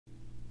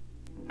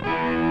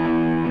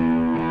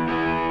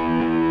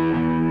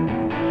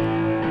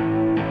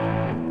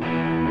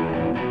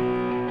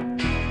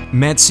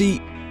Meddsy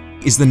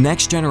is the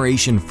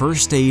next-generation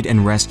first aid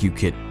and rescue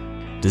kit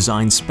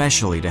designed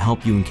specially to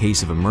help you in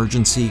case of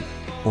emergency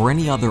or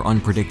any other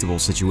unpredictable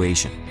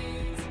situation.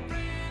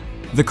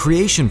 The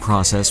creation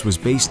process was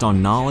based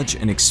on knowledge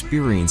and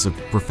experience of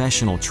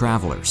professional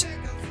travelers,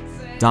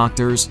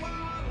 doctors,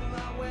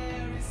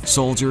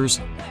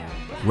 soldiers,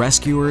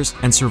 rescuers,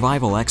 and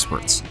survival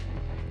experts.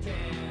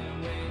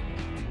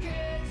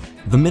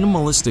 The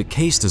minimalistic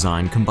case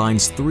design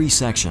combines 3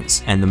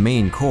 sections and the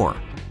main core.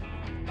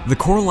 The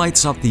core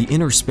lights up the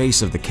inner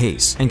space of the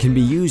case and can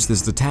be used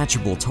as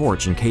detachable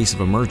torch in case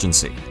of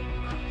emergency.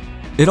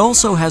 It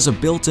also has a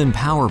built-in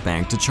power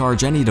bank to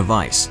charge any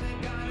device,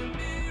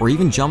 or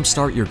even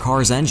jumpstart your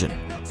car's engine.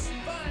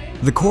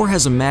 The core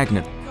has a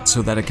magnet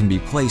so that it can be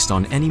placed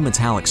on any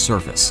metallic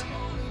surface.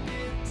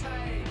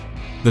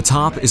 The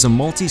top is a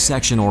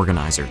multi-section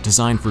organizer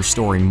designed for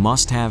storing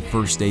must-have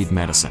first aid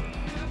medicine.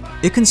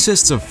 It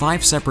consists of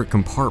 5 separate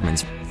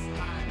compartments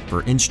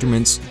for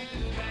instruments,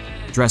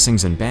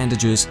 dressings and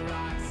bandages,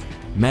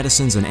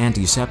 medicines and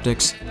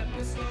antiseptics,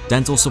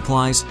 dental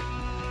supplies,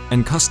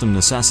 and custom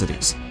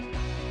necessities.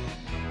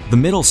 The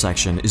middle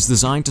section is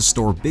designed to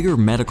store bigger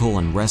medical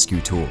and rescue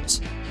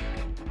tools,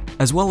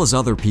 as well as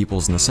other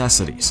people's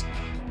necessities.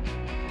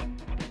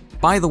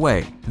 By the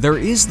way, there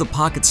is the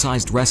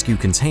pocket-sized rescue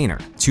container,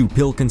 2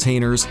 pill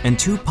containers, and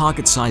 2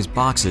 pocket-sized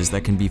boxes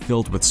that can be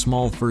filled with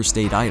small first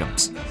aid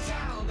items.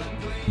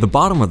 The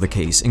bottom of the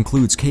case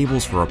includes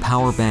cables for a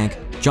power bank,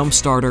 jump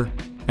starter,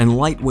 and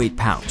lightweight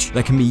pouch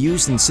that can be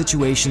used in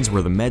situations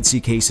where the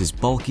Meddsy case is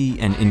bulky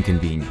and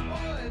inconvenient.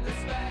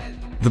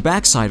 The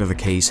backside of the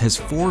case has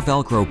 4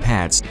 Velcro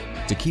pads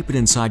to keep it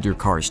inside your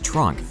car's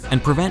trunk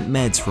and prevent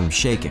meds from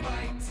shaking.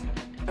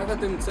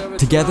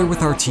 Together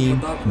with our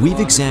team, we've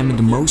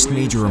examined most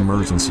major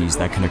emergencies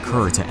that can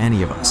occur to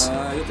any of us.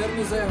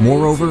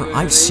 Moreover,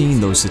 I've seen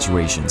those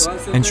situations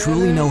and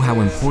truly know how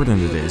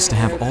important it is to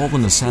have all the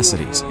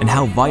necessities and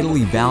how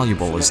vitally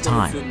valuable is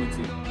time.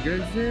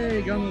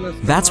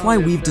 That's why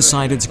we've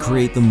decided to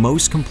create the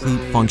most complete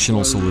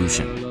functional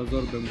solution,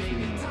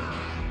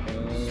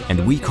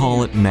 and we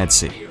call it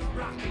Meddsy.